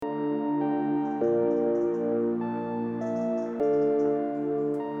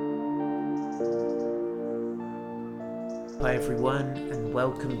Hi everyone, and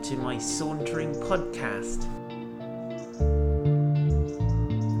welcome to my Sauntering podcast.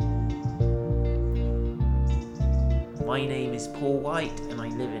 My name is Paul White and I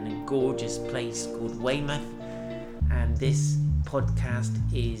live in a gorgeous place called Weymouth, and this podcast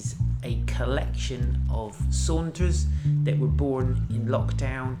is a collection of saunters that were born in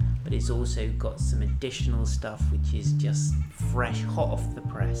lockdown, but it's also got some additional stuff which is just fresh, hot off the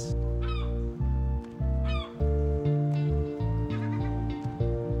press.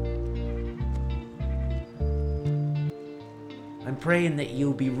 I'm praying that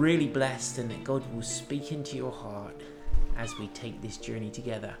you'll be really blessed and that God will speak into your heart as we take this journey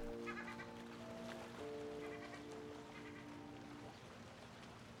together.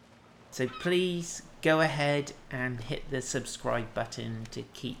 So please go ahead and hit the subscribe button to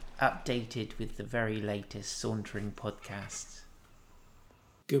keep updated with the very latest Sauntering podcasts.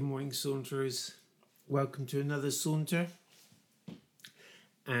 Good morning, Saunterers. Welcome to another Saunter.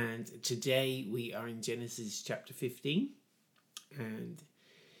 And today we are in Genesis chapter 15. And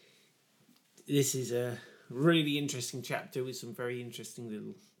this is a really interesting chapter with some very interesting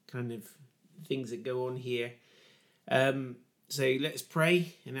little kind of things that go on here. So let's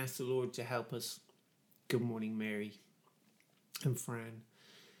pray and ask the Lord to help us. Good morning, Mary and Fran.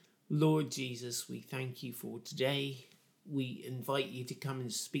 Lord Jesus, we thank you for today. We invite you to come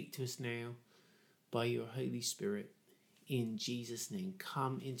and speak to us now by your Holy Spirit. In Jesus' name,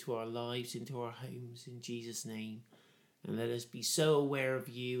 come into our lives, into our homes, in Jesus' name. And let us be so aware of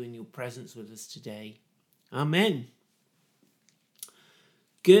you and your presence with us today. Amen.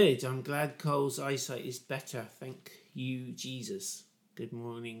 Good. I'm glad Cole's eyesight is better. Thank you, Jesus. Good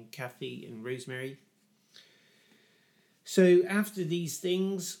morning, Kathy and Rosemary. So after these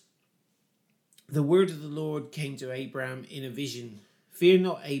things, the word of the Lord came to Abraham in a vision. Fear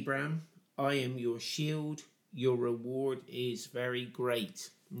not, Abraham. I am your shield. Your reward is very great.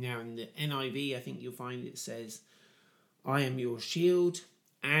 Now in the NIV, I think you'll find it says, I am your shield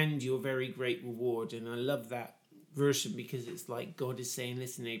and your very great reward. And I love that version because it's like God is saying,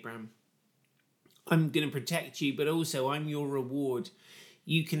 listen, Abraham, I'm going to protect you, but also I'm your reward.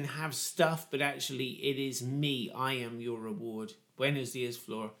 You can have stuff, but actually it is me. I am your reward. Buenos dias,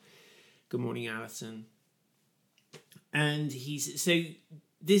 Flor. Good morning, Alison. And so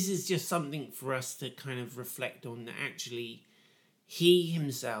this is just something for us to kind of reflect on, that actually he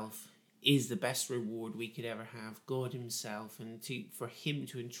himself is the best reward we could ever have, God himself, and for him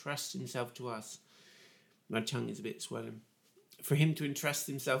to entrust himself to us. My tongue is a bit swollen. For him to entrust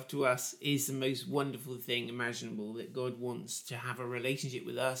himself to us is the most wonderful thing imaginable, that God wants to have a relationship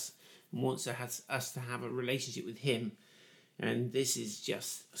with us and wants us to have a relationship with him. And this is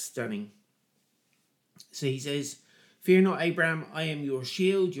just stunning. So he says, fear not, Abraham, I am your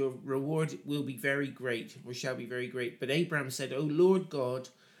shield. Your reward will be very great, or shall be very great. But Abraham said, O Lord God,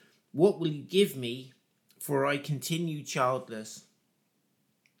 what will you give me, for I continue childless?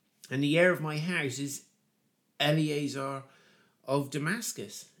 And the heir of my house is Eliezer of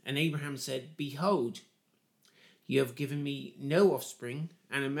Damascus. And Abraham said, behold, you have given me no offspring,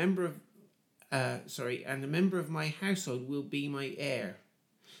 and a member of my household will be my heir.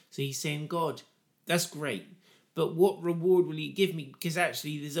 So he's saying, God, that's great, but what reward will you give me? Because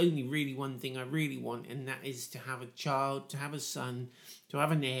actually there's only really one thing I really want, and that is to have a child, to have a son, to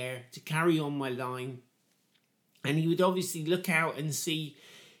have an heir, to carry on my line. And he would obviously look out and see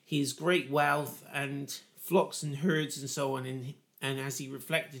his great wealth and flocks and herds and so on. And as he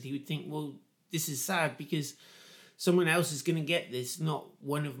reflected, he would think, well, this is sad because someone else is going to get this, not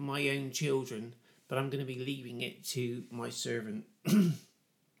one of my own children, but I'm going to be leaving it to my servant.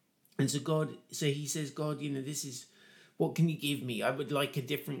 And so he says, God, this is, what can you give me? I would like a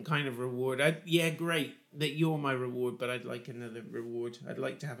different kind of reward. Great that you're my reward, but I'd like another reward. I'd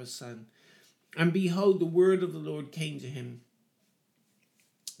like to have a son. And behold, the word of the Lord came to him.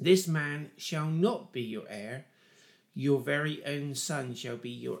 This man shall not be your heir. Your very own son shall be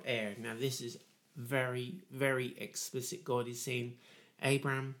your heir. Now this is very, very explicit. God is saying,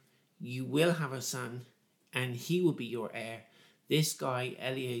 Abraham, you will have a son and he will be your heir. This guy,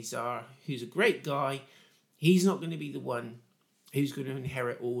 Eliezer, who's a great guy, he's not going to be the one who's going to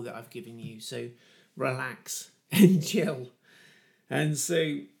inherit all that I've given you. So relax and chill. And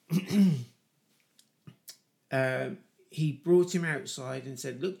so he brought him outside and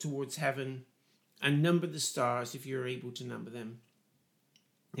said, look towards heaven and number the stars if you're able to number them.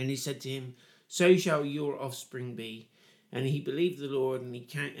 And he said to him, so shall your offspring be. And he believed the Lord, and he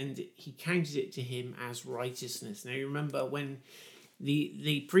counted it to him as righteousness. Now you remember when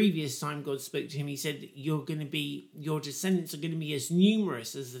The previous time God spoke to him, he said, your descendants are going to be as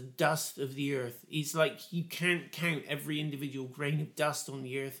numerous as the dust of the earth. It's like you can't count every individual grain of dust on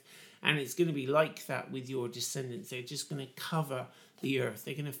the earth, and it's going to be like that with your descendants. They're just going to cover the earth.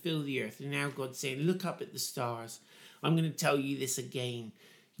 They're going to fill the earth. And now God's saying, look up at the stars. I'm going to tell you this again.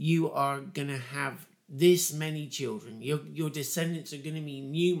 You are going to have this many children. Your descendants are going to be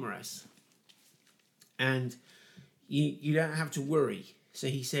numerous. And you don't have to worry. So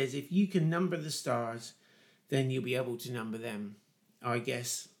he says, if you can number the stars, then you'll be able to number them. I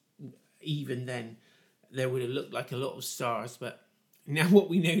guess even then, there would have looked like a lot of stars. But now what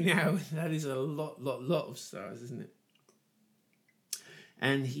we know now, that is a lot of stars, isn't it?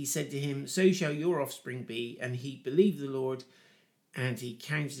 And he said to him, so shall your offspring be. And he believed the Lord, and he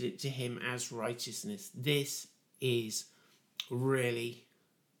counted it to him as righteousness. This is really,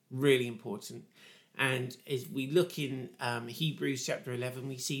 really important. And as we look in Hebrews chapter 11,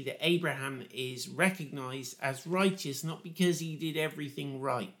 we see that Abraham is recognized as righteous, not because he did everything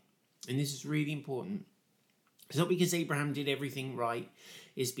right. And this is really important. It's not because Abraham did everything right.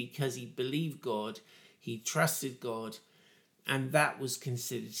 It's because he believed God, he trusted God, and that was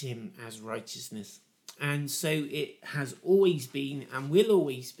considered to him as righteousness. And so it has always been and will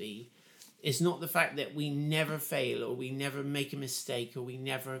always be. It's not the fact that we never fail or we never make a mistake or we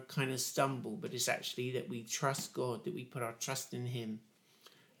never kind of stumble, but it's actually that we trust God, that we put our trust in him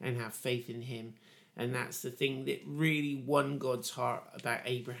and have faith in him. And that's the thing that really won God's heart about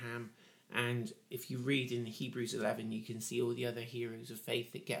Abraham. And if you read in Hebrews 11, you can see all the other heroes of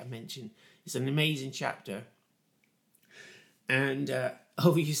faith that get a mention. It's an amazing chapter. And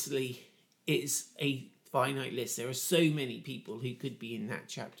obviously, it's a finite list. There are so many people who could be in that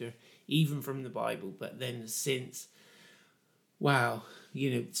chapter, even from the Bible. But then since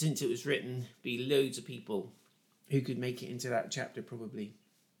it was written, be loads of people who could make it into that chapter probably.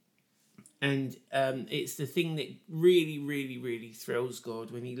 And it's the thing that really, really, really thrills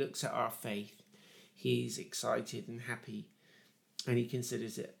God when he looks at our faith. He's excited and happy, and he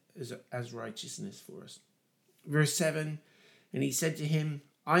considers it as righteousness for us. Verse 7, and he said to him,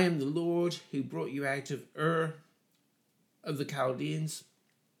 I am the Lord who brought you out of Ur of the Chaldeans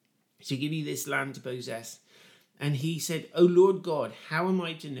to give you this land to possess. And he said, O Lord God, how am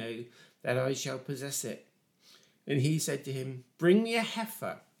I to know that I shall possess it? And he said to him, bring me a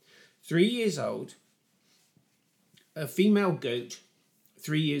heifer, 3 years old, a female goat,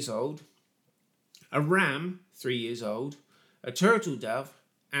 3 years old, a ram, 3 years old, a turtle dove,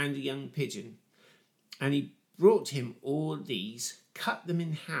 and a young pigeon. And he brought him all these, cut them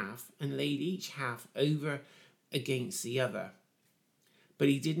in half, and laid each half over against the other. But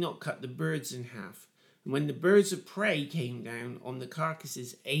he did not cut the birds in half. And when the birds of prey came down on the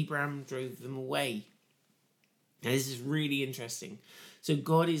carcasses, Abraham drove them away. Now this is really interesting. So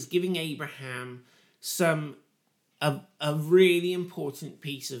God is giving Abraham a really important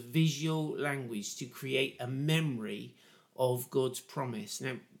piece of visual language to create a memory of God's promise.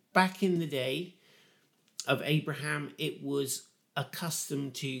 Now, back in the day of Abraham, it was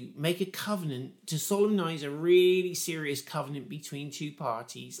accustomed to make a covenant, to solemnize a really serious covenant between two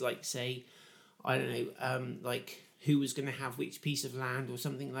parties, like say, I don't know, like who was going to have which piece of land or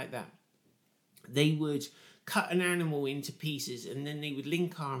something like that. They would cut an animal into pieces and then they would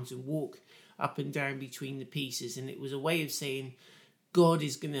link arms and walk up and down between the pieces. And it was a way of saying God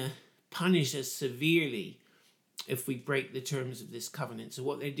is going to punish us severely if we break the terms of this covenant. So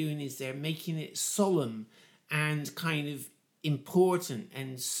what they're doing is they're making it solemn and kind of important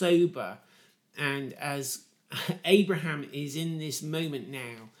and sober. And as Abraham is in this moment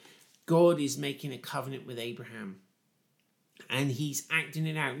now, God is making a covenant with Abraham and he's acting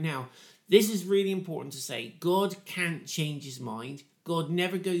it out. Now, this is really important to say. God can't change his mind. God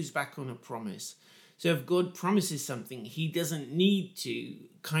never goes back on a promise. So if God promises something, he doesn't need to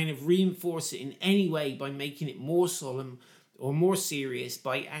kind of reinforce it in any way by making it more solemn or more serious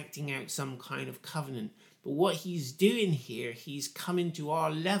by acting out some kind of covenant. But what he's doing here, he's coming to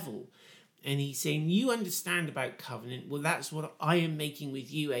our level and he's saying, you understand about covenant. Well, that's what I am making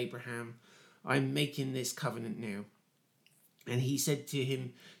with you, Abraham. I'm making this covenant now. And he said to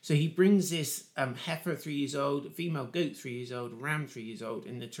him, so he brings this heifer 3 years old, a female goat 3 years old, a ram 3 years old,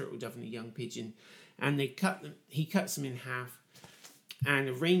 and the turtle dove and a young pigeon. And they cut them. He cuts them in half and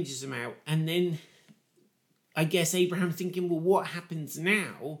arranges them out. And then I guess Abraham's thinking, well, what happens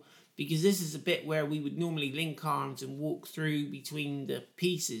now? Because this is a bit where we would normally link arms and walk through between the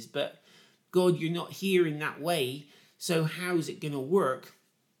pieces. But God, you're not here in that way. So how's it going to work?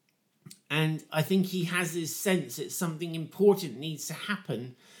 And I think he has this sense that something important needs to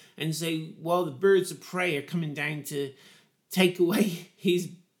happen. And so while the birds of prey are coming down to take away his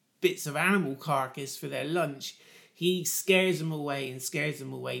bits of animal carcass for their lunch, he scares them away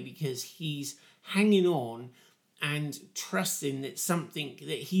because he's hanging on and trusting that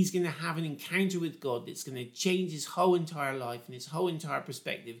he's going to have an encounter with God that's going to change his whole entire life and his whole entire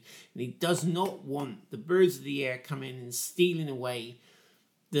perspective. And he does not want the birds of the air coming and stealing away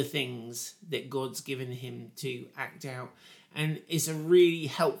the things that God's given him to act out. And it's a really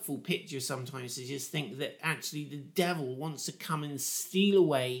helpful picture sometimes to just think that actually the devil wants to come and steal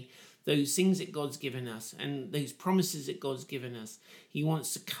away those things that God's given us and those promises that God's given us. He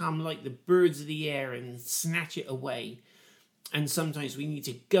wants to come like the birds of the air and snatch it away. And sometimes we need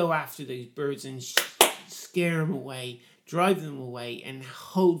to go after those birds and scare them away, drive them away, and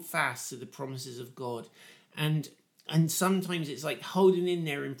hold fast to the promises of God. And sometimes it's like holding in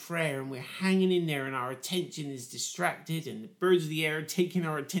there in prayer, and we're hanging in there and our attention is distracted and the birds of the air are taking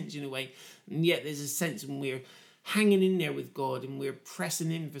our attention away. And yet there's a sense when we're hanging in there with God and we're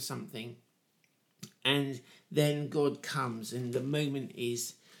pressing in for something, and then God comes and the moment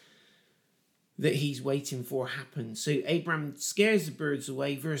is that he's waiting for happens. So Abraham scares the birds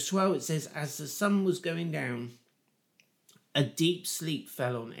away. Verse 12, it says, as the sun was going down, a deep sleep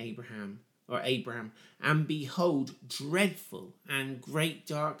fell on Abraham, and behold, dreadful and great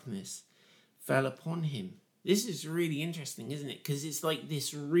darkness fell upon him. This is really interesting, isn't it? Because it's like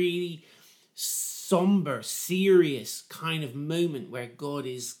this really somber, serious kind of moment where God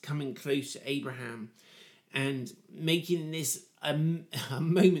is coming close to Abraham and making this a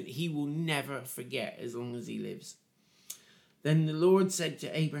moment he will never forget as long as he lives. Then the Lord said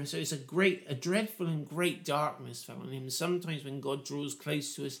to Abraham, so it's a dreadful and great darkness fell on him. Sometimes when God draws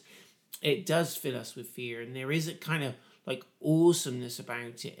close to us, it does fill us with fear, and there is a kind of like awesomeness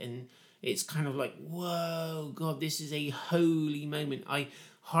about it, and it's kind of like, whoa, God, this is a holy moment. I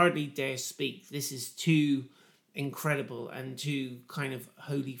hardly dare speak. This is too incredible and too kind of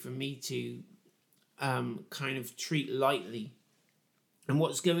holy for me to kind of treat lightly. And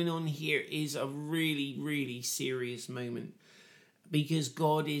what's going on here is a really, really serious moment, because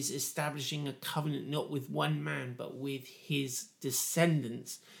God is establishing a covenant not with one man but with his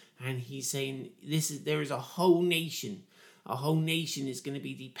descendants. And he's saying there is a whole nation. A whole nation is going to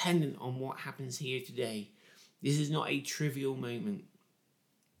be dependent on what happens here today. This is not a trivial moment.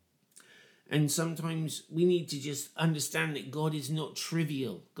 And sometimes we need to just understand that God is not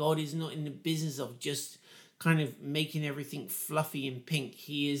trivial. God is not in the business of just kind of making everything fluffy and pink.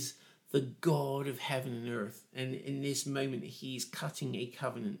 He is the God of heaven and earth. And in this moment, he's cutting a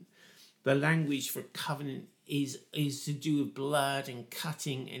covenant. The language for covenant is to do with blood and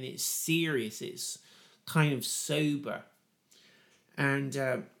cutting, and it's serious. It's kind of sober. And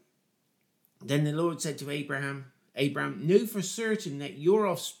then the Lord said to Abraham, know for certain that your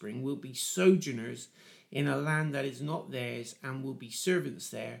offspring will be sojourners in a land that is not theirs, and will be servants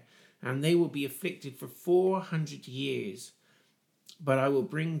there, and they will be afflicted for 400 years. But I will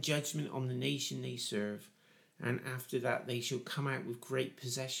bring judgment on the nation they serve, and after that they shall come out with great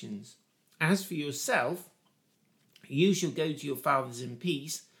possessions. As for yourself, you shall go to your fathers in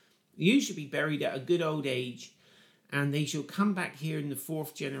peace. You shall be buried at a good old age, and they shall come back here in the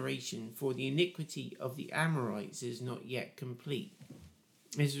 4th generation, for the iniquity of the Amorites is not yet complete.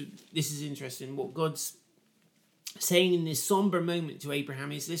 This is interesting. What God's saying in this somber moment to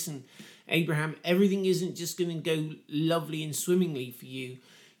Abraham is, listen, Abraham, everything isn't just going to go lovely and swimmingly for you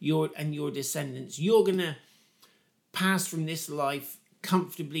and your descendants. You're going to pass from this life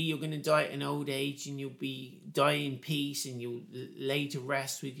comfortably. You're going to die at an old age, and you'll die in peace, and you'll lay to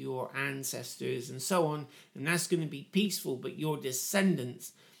rest with your ancestors and so on, and that's going to be peaceful. But your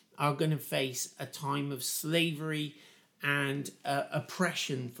descendants are going to face a time of slavery and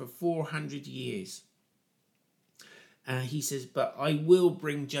oppression for 400 years. He says, but I will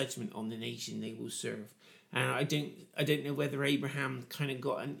bring judgment on the nation they will serve. And I don't know whether Abraham kind of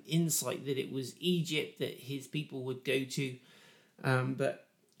got an insight that it was Egypt that his people would go to. But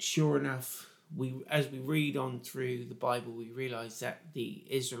sure enough, as we read on through the Bible, we realize that the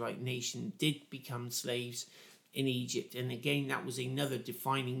Israelite nation did become slaves in Egypt. And again, that was another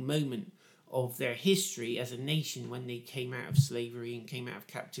defining moment of their history as a nation when they came out of slavery and came out of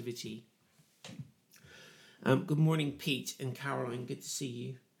captivity. Good morning, Pete and Caroline. Good to see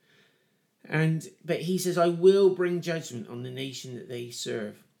you. But he says, I will bring judgment on the nation that they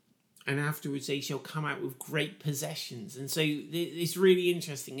serve, and afterwards they shall come out with great possessions. And so it's really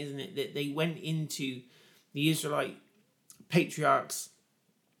interesting, isn't it, that they went into, the Israelite patriarchs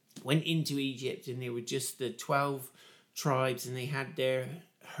went into Egypt, and they were just the 12 tribes, and they had their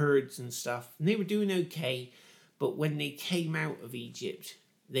herds and stuff, and they were doing okay. But when they came out of Egypt,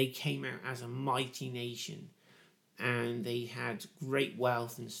 they came out as a mighty nation. and they had great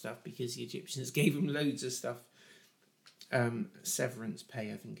wealth and stuff because the Egyptians gave them loads of stuff. Severance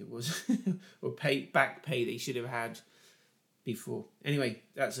pay, I think it was, or back pay they should have had before. Anyway,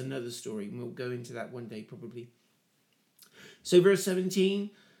 that's another story, and we'll go into that one day probably. So verse 17,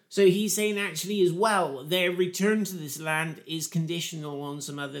 so he's saying actually as well, their return to this land is conditional on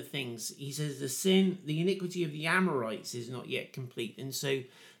some other things. He says the iniquity of the Amorites is not yet complete. And so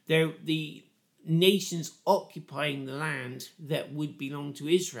the nations occupying the land that would belong to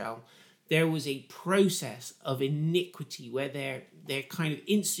Israel, there was a process of iniquity where their kind of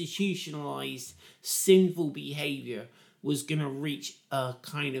institutionalized sinful behavior was going to reach a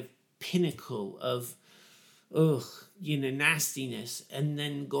kind of pinnacle of nastiness, and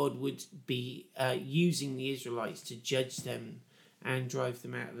then God would be using the Israelites to judge them and drive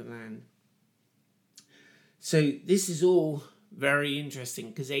them out of the land. So this is all very interesting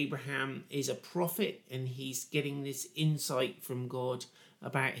because Abraham is a prophet and he's getting this insight from God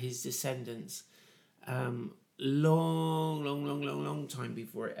about his descendants long time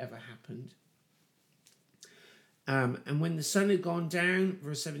before it ever happened. And when the sun had gone down,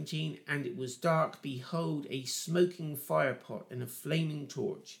 verse 17, and it was dark, behold, a smoking fire pot and a flaming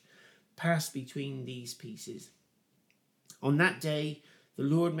torch passed between these pieces. On that day, the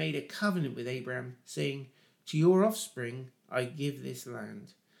Lord made a covenant with Abraham, saying, to your offspring I give this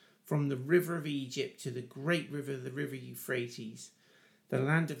land, from the river of Egypt to the great river, the river Euphrates, the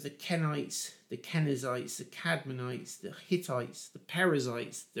land of the Kenites, the Kenizzites, the Cadmonites, the Hittites, the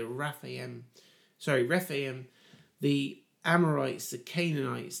Perizzites, the Rephaim, the Amorites, the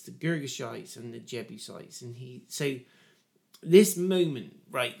Canaanites, the Girgashites, and the Jebusites. And so this moment,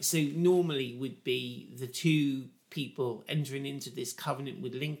 right, so normally would be the two people entering into this covenant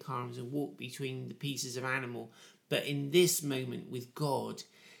would link arms and walk between the pieces of animal. But in this moment with God,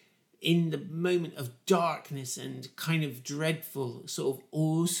 in the moment of darkness and kind of dreadful sort of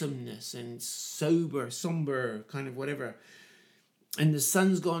awesomeness and somber kind of whatever, and the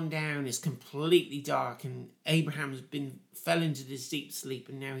sun's gone down, it's completely dark, and Abraham's fell into this deep sleep,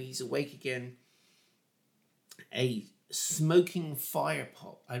 and now he's awake again. A smoking fire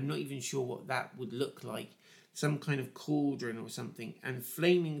pot, I'm not even sure what that would look like, some kind of cauldron or something, and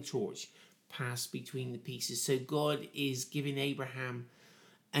flaming torch passed between the pieces. So God is giving Abraham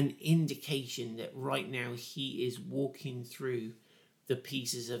an indication that right now he is walking through the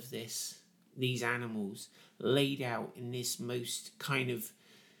pieces of these animals laid out in this most kind of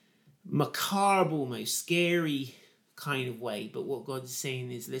macabre, almost scary kind of way. But what God's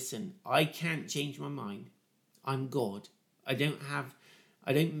saying is, listen, I can't change my mind. I'm God. I don't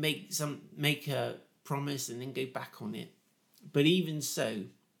make a promise and then go back on it. But even so,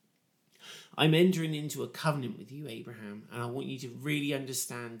 I'm entering into a covenant with you, Abraham, and I want you to really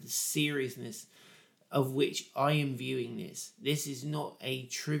understand the seriousness of which I am viewing this. This is not a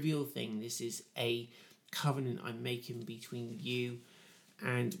trivial thing. This is a covenant I'm making between you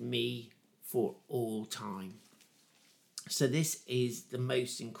and me for all time. So this is the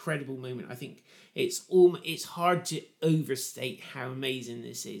most incredible moment. I think it's hard to overstate how amazing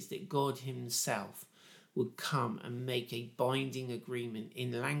this is, that God himself would come and make a binding agreement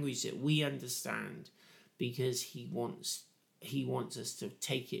in language that we understand, because he wants us to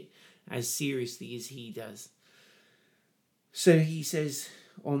take it as seriously as he does. So he says,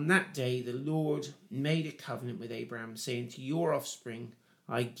 on that day the Lord made a covenant with Abraham, saying, to your offspring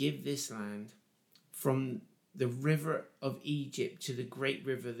I give this land, from the river of Egypt to the great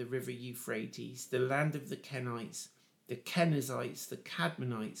river, the river Euphrates, the land of the Kenites, the Kenizzites, the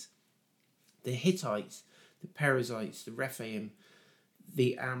Cadmonites, the Hittites, the Perizzites, the Rephaim,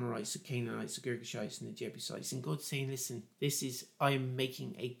 the Amorites, the Canaanites, the Girgashites, and the Jebusites. And God's saying, listen, I am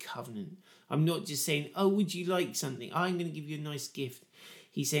making a covenant. I'm not just saying, oh, would you like something? I'm going to give you a nice gift.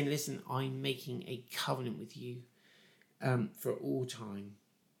 He's saying, listen, I'm making a covenant with you for all time,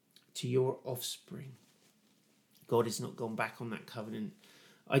 to your offspring. God has not gone back on that covenant.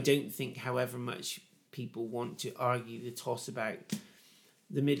 I don't think, however much people want to argue the toss about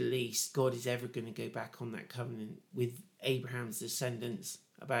the Middle East, God is ever going to go back on that covenant with Abraham's descendants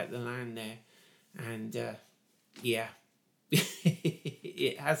about the land there. And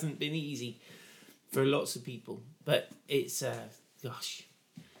it hasn't been easy for lots of people, but it's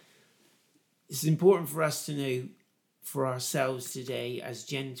important for us to know for ourselves today as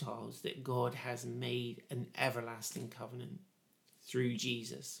Gentiles that God has made an everlasting covenant through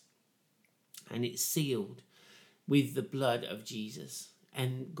Jesus, and it's sealed with the blood of Jesus.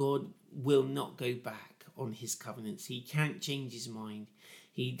 And God will not go back on his covenants. He can't change his mind.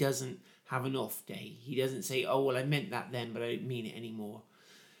 He doesn't have an off day. He doesn't say, oh, well, I meant that then, but I don't mean it anymore.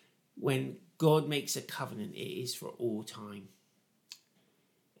 When God makes a covenant, it is for all time.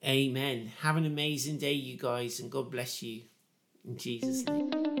 Amen. Have an amazing day, you guys, and God bless you. In Jesus'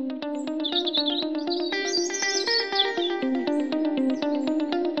 name.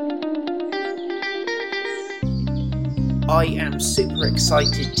 I am super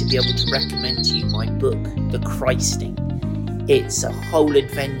excited to be able to recommend to you my book, The Christing. It's a whole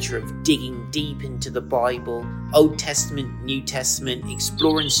adventure of digging deep into the Bible, Old Testament, New Testament,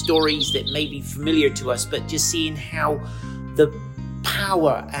 exploring stories that may be familiar to us, but just seeing how the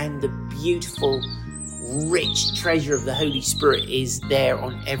power and the beautiful, rich treasure of the Holy Spirit is there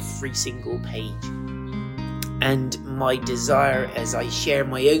on every single page. And my desire as I share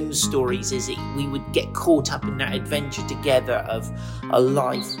my own stories is that we would get caught up in that adventure together of a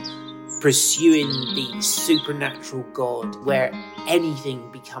life pursuing the supernatural God, where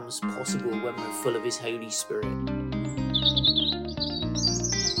anything becomes possible when we're full of His Holy Spirit.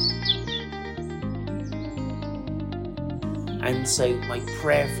 And so my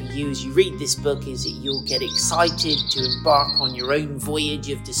prayer for you as you read this book is that you'll get excited to embark on your own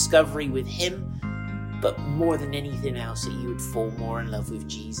voyage of discovery with Him, but more than anything else, that you would fall more in love with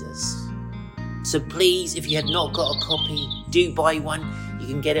Jesus. So please, if you have not got a copy, do buy one. You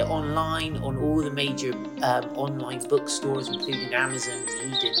can get it online on all the major online bookstores, including Amazon,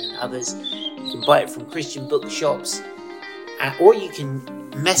 Eden and others. You can buy it from Christian bookshops, or you can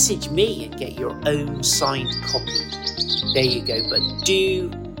message me and get your own signed copy. There you go. But do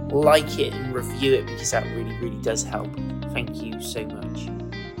like it and review it, because that really, really does help. Thank you so much.